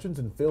that? Veterans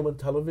in Film and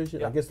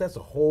Television. I guess that's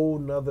a whole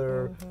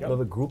nother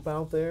group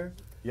out there.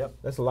 Yep,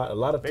 that's a lot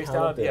of based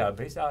talent out. there.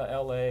 Based out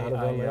of LA. Out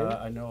of LA?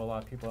 I know a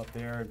lot of people up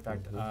there. In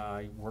fact,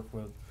 I work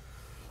with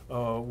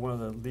one of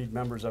the lead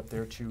members up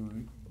there to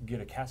get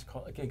a cast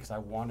call again because I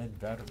wanted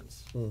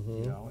veterans.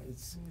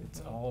 It's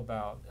all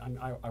about.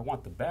 I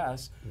want the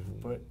best,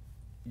 but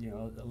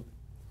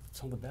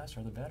some of the best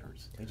are the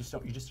veterans. You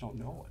just don't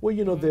know it.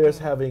 Well, there's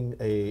having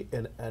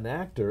an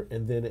actor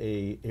and then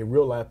a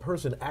real life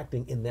person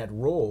acting in that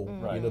role.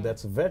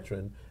 That's a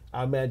veteran.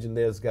 I imagine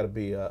there's got to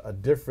be a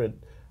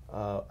different.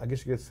 I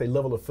guess you could say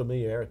level of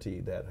familiarity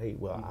that, hey,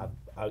 well,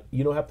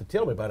 you don't have to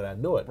tell me about it, I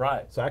know it.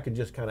 Right. So I can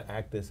just kind of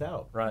act this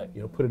out. Right.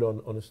 Put it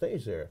on the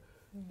stage there.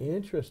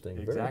 Interesting.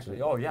 Exactly.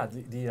 Very oh, yeah.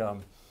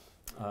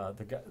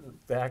 The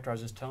actor I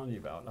was just telling you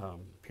about,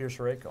 Peter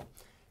Soreko,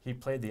 he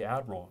played the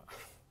Admiral.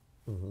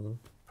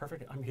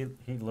 Perfect. I mean,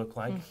 he looked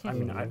like,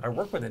 I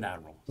worked with an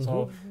Admiral.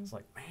 So it's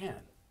like, man,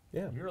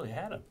 you really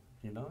had him.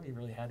 You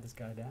really had this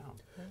guy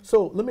down.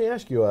 So let me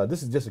ask you,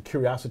 this is just a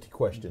curiosity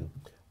question.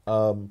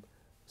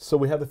 So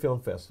we have the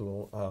film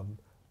festival.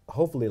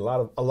 Hopefully, a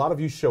lot of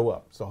you show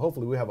up. So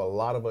hopefully, we have a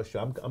lot of us show.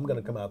 I'm going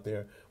to come out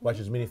there, watch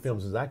as many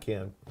films as I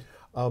can.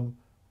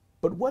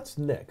 But what's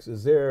next?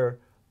 Is there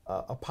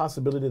a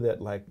possibility that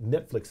like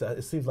Netflix?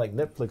 It seems like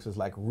Netflix is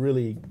like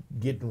really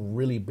getting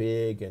really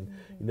big and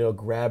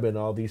grabbing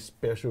all these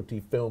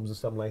specialty films or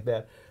something like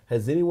that.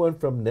 Has anyone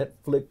from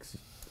Netflix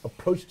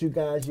approached you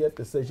guys yet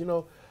that says,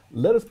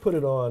 let us put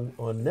it on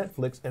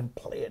Netflix and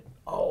play it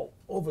all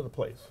over the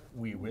place?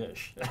 We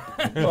wish.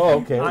 Oh,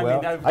 okay.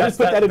 Well, I just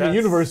put that in the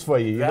universe for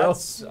you.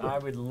 I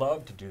would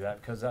love to do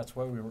that because that's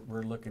what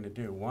we're looking to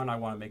do. One, I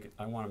want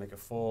to make a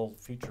full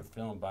feature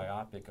film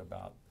biopic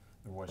about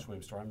the Royce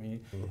Williams story. I mean,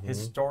 his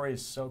story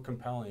is so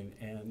compelling,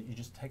 and you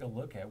just take a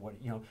look at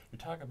what you're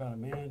talking about a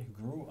man who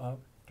grew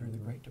up during the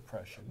Great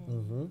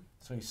Depression.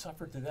 So he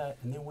suffered through that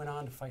and then went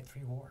on to fight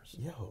 3 wars.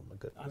 Yeah, oh my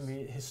goodness. I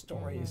mean, his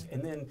story is,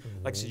 and then,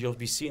 like I said, you'll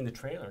be seeing the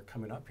trailer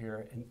coming up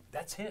here, and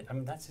that's it. I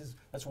mean, that's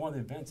one of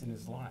the events in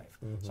his life.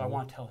 So I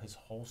want to tell his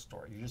whole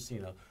story. You're just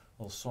seeing a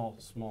little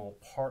small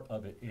part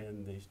of it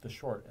in the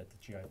short at the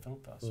GI Film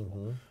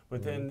Festival.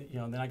 But then,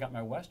 then I got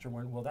my Western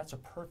one. Well, that's a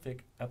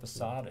perfect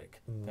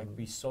episodic that could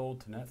be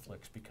sold to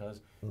Netflix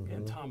because,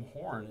 and Tom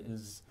Horn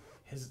is.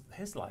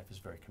 His life is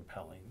very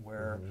compelling.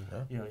 Where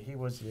he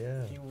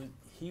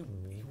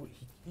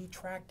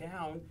tracked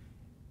down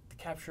the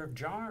capture of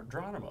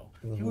Geronimo.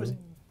 He was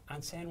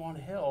on San Juan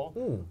Hill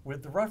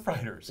with the Rough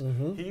Riders.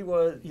 He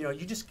was,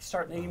 you just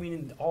start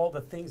naming all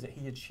the things that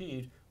he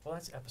achieved. Well,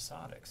 that's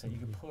episodics that you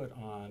can put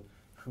on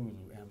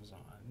Hulu, Amazon,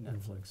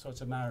 Netflix. So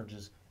it's a matter of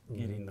just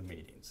getting the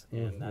meetings,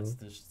 and that's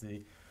just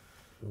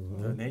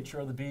the nature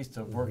of the beast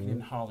of working in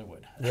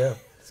Hollywood. Yeah.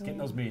 It's getting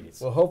those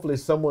meetings. Well, hopefully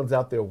someone's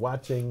out there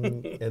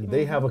watching and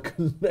they have a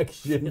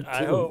connection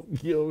I to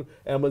hope.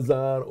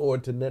 Amazon or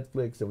to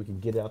Netflix, and we can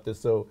get out there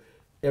so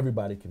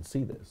everybody can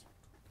see this.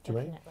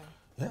 Jermaine? Definitely.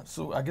 Yeah,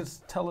 so I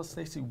guess tell us,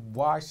 Staci,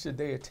 why should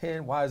they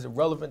attend? Why is it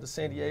relevant to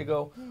San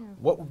Diego?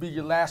 What would be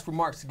your last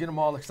remarks to get them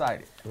all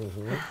excited?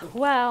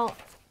 Well,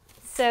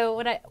 so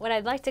what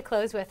I'd like to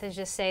close with is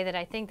just say that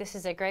I think this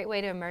is a great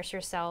way to immerse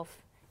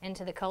yourself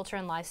into the culture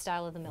and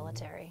lifestyle of the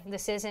military.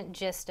 This isn't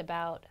just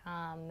about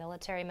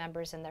military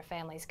members and their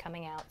families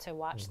coming out to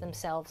watch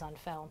themselves on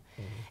film.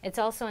 It's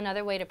also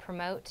another way to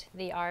promote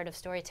the art of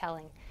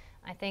storytelling.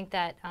 I think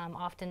that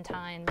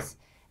oftentimes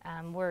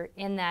we're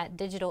in that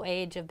digital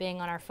age of being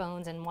on our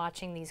phones and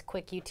watching these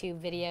quick YouTube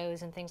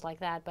videos and things like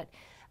that, but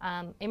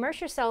immerse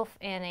yourself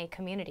in a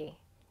community,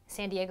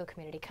 San Diego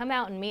community. Come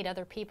out and meet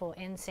other people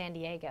in San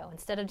Diego.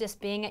 Instead of just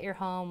being at your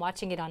home,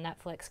 watching it on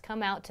Netflix,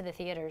 come out to the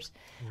theaters.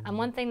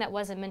 One thing that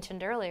wasn't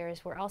mentioned earlier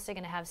is we're also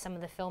going to have some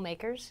of the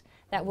filmmakers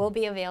that will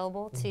be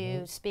available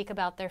to speak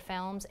about their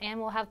films, and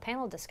we'll have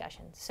panel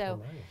discussions.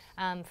 So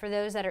for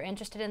those that are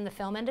interested in the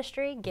film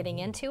industry, getting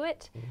into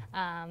it,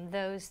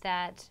 those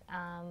that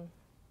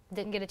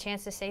didn't get a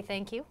chance to say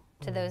thank you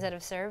to those that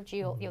have served,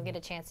 you'll get a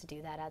chance to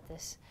do that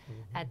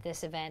at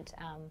this event.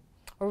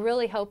 We're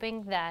really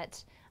hoping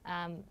that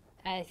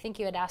I think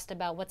you had asked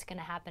about what's going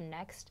to happen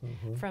next.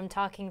 From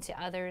talking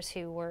to others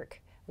who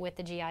work with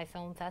the GI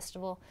Film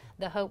Festival,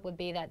 the hope would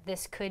be that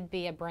this could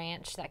be a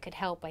branch that could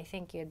help. I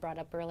think you had brought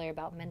up earlier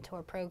about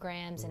mentor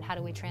programs and how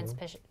do we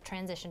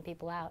transition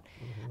people out.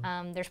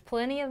 There's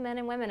plenty of men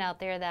and women out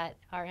there that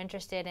are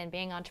interested in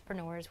being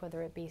entrepreneurs,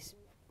 whether it be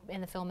in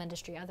the film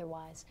industry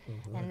otherwise,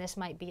 and this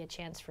might be a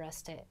chance for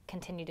us to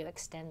continue to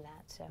extend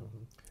that. So,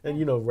 and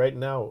you know, right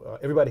now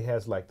everybody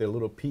has like their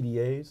little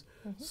PDAs,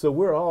 so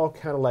we're all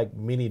kind of like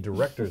mini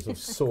directors of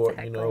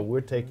sort. You know, we're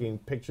taking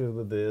pictures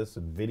of this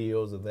and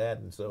videos of that,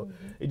 and so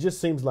it just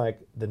seems like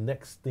the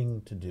next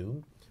thing to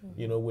do.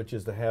 You know, which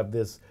is to have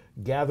this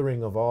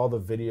gathering of all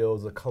the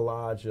videos, a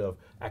collage of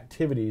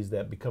activities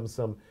that become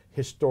some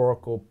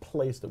historical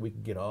place that we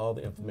can get all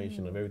the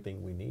information of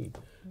everything we need.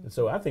 And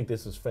so I think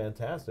this is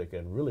fantastic,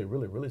 and really,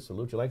 really, really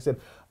salute you. Like I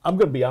said, I'm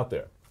going to be out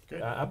there.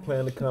 I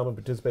plan to come and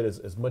participate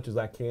as much as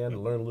I can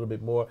and learn a little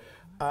bit more.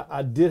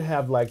 I did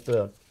have like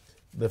the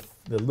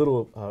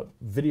little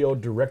video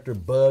director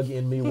bug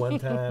in me one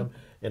time.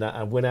 And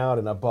I went out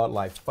and I bought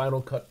like Final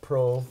Cut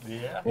Pro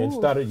and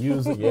started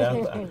using.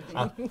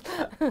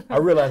 I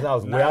realized I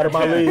was way out of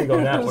my league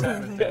on that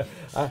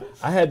one.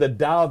 I had to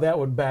dial that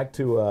one back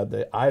to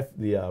the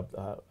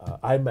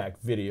iMac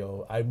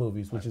video,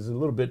 iMovies, which is a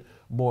little bit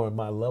more in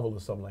my level or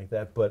something like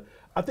that. But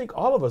I think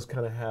all of us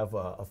kind of have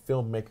a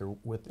filmmaker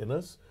within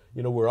us.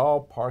 You know, we're all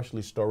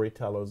partially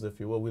storytellers, if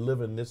you will. We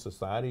live in this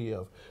society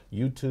of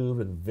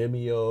YouTube and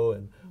Vimeo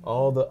and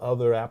all the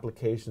other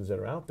applications that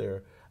are out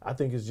there. I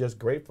think it's just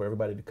great for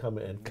everybody to come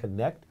and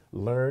connect,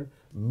 learn,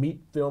 meet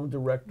film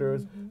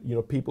directors, you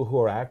know, people who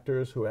are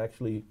actors who are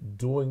actually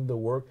doing the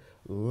work,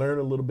 learn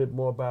a little bit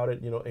more about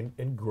it, you know,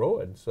 and grow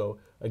it. And so,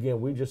 again,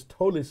 we just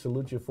totally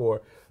salute you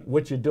for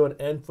what you're doing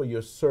and for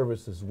your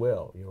service as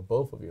well, you know,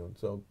 both of you. And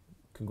so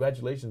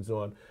congratulations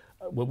on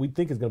what we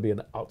think is going to be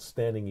an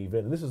outstanding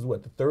event. And this is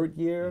what, the third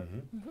year?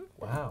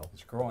 Wow.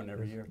 It's growing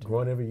every year.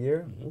 Growing every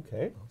year?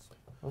 Okay.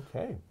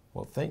 Okay.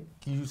 Well, thank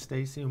you,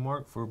 Staci and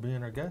Mark, for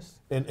being our guests.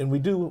 And we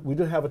do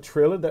have a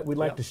trailer that we'd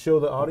like to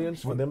show the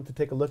audience for them to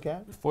take a look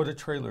at. For the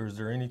trailer, is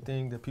there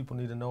anything that people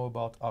need to know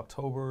about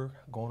October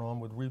going on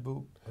with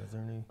Reboot? Is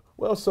there any?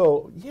 Well,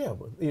 so yeah,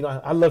 you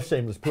know, I love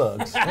shameless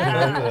plugs.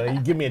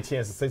 You give me a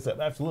chance to say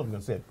something. Absolutely, I'm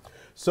going to say it.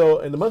 So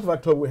in the month of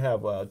October, we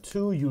have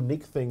two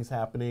unique things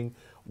happening.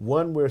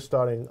 One, we're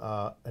starting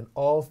an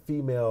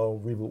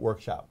all-female reboot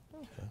workshop.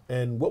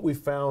 And what we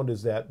found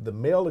is that the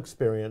male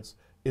experience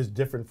is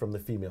different from the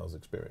female's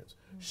experience.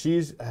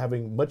 She's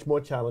having much more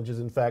challenges.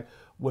 In fact,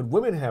 what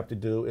women have to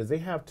do is they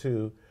have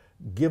to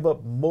give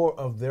up more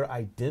of their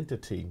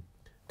identity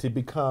to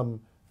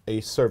become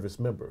a service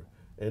member.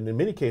 And in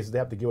many cases, they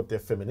have to give up their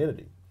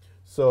femininity.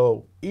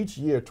 So each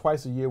year,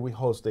 twice a year, we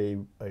host a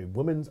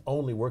women's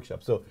only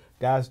workshop. So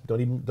guys, don't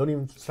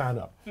even sign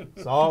up.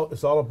 It's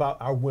all about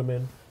our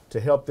women to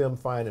help them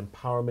find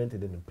empowerment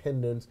and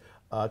independence,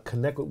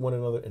 connect with one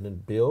another, and then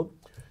build.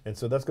 And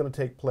so that's going to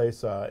take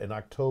place in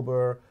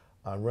October,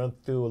 run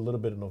through a little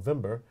bit in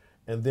November.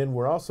 And then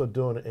we're also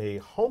doing a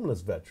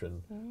homeless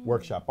veteran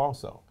workshop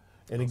also.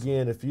 And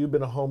again, if you've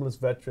been a homeless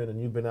veteran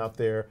and you've been out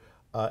there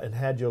and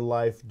had your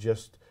life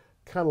just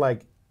kind of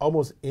like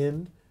almost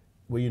end,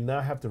 where you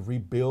now have to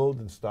rebuild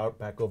and start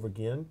back over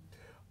again,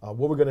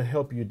 what we're going to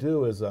help you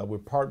do is we're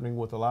partnering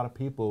with a lot of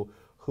people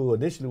who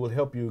initially will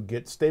help you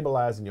get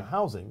stabilized in your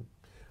housing.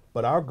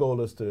 But our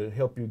goal is to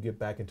help you get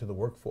back into the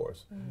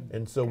workforce.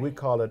 And so we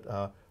call it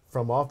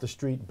from off the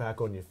street,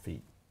 back on your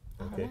feet.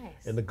 Okay?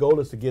 Nice. And the goal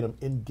is to get them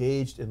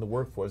engaged in the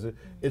workforce.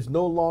 It's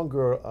no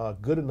longer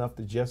good enough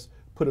to just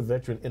put a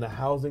veteran in a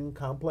housing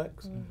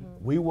complex.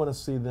 We want to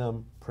see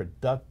them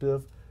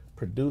productive,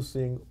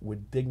 producing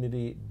with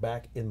dignity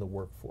back in the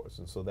workforce.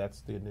 And so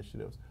that's the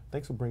initiatives.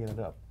 Thanks for bringing it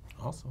up.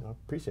 Awesome. I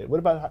appreciate it. What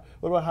about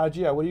High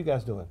GI? What are you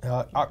guys doing?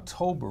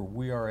 October,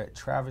 we are at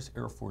Travis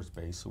Air Force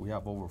Base, so we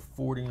have over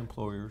 40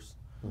 employers.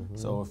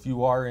 So if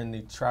you are in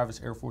the Travis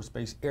Air Force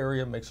Base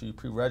area, make sure you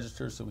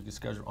pre-register so we can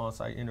schedule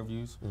on-site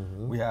interviews.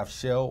 We have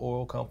Shell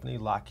Oil Company,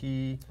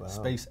 Lockheed,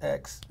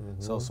 SpaceX,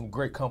 so some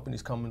great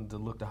companies coming to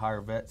look to hire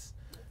vets.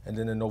 And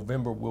then in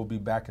November, we'll be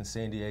back in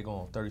San Diego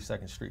on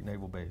 32nd Street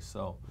Naval Base.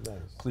 So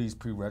please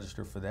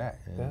pre-register for that.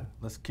 And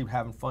let's keep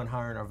having fun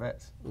hiring our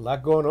vets. A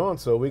lot going on.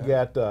 So we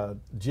got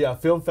GI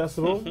Film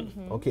Festival.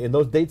 Okay, and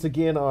those dates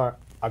again are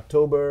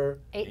October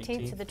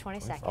 18th to the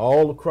 22nd.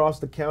 all across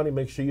the county.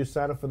 Make sure you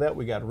sign up for that.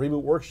 We got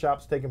reboot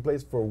workshops taking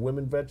place for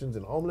women veterans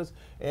and homeless.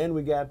 And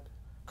we got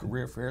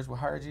career fairs with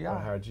Higher GI.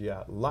 Higher GI.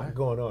 A lot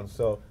going on.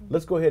 So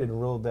let's go ahead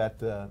and roll that,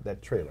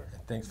 that trailer.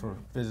 And thanks for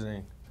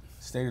visiting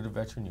State of the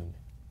Veteran Union.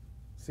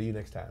 See you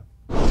next time.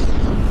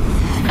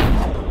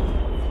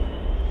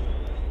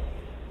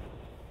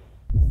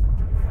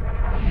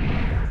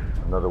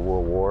 Another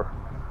world war.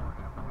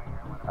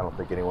 I don't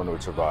think anyone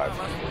would survive.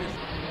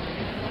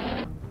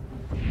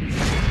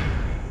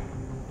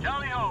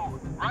 Tally ho,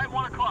 right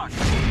 1 o'clock.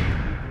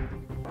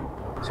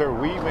 Sir,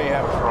 we may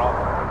have a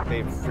problem.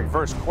 They've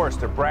reversed course.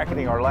 They're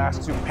bracketing our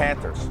last 2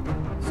 Panthers.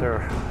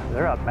 Sir,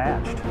 they're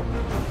outmatched. 2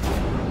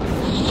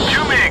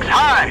 MiGs,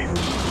 high!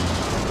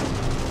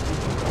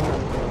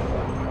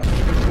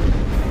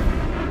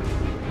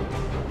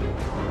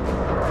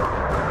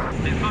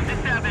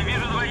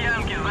 Вижу 2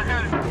 Янки,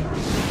 Захар.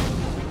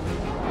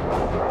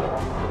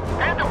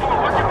 Panther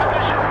 4, what's your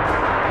position?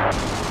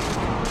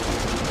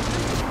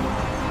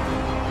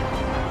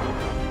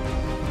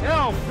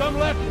 Help, come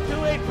left to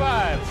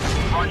 285.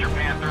 Roger,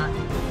 Panther.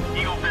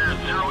 Eagle Bear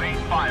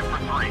 085 for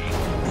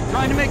 3.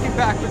 Trying to make it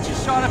back, but you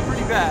shot up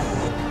pretty bad.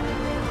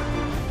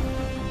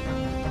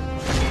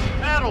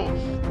 Battles!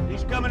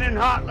 He's coming in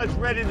hot. Let's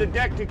ready the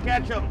deck to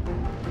catch him.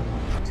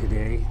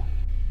 Today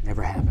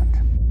never happened.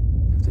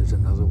 If there's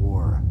another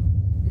war,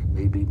 it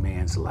may be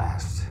man's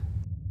last.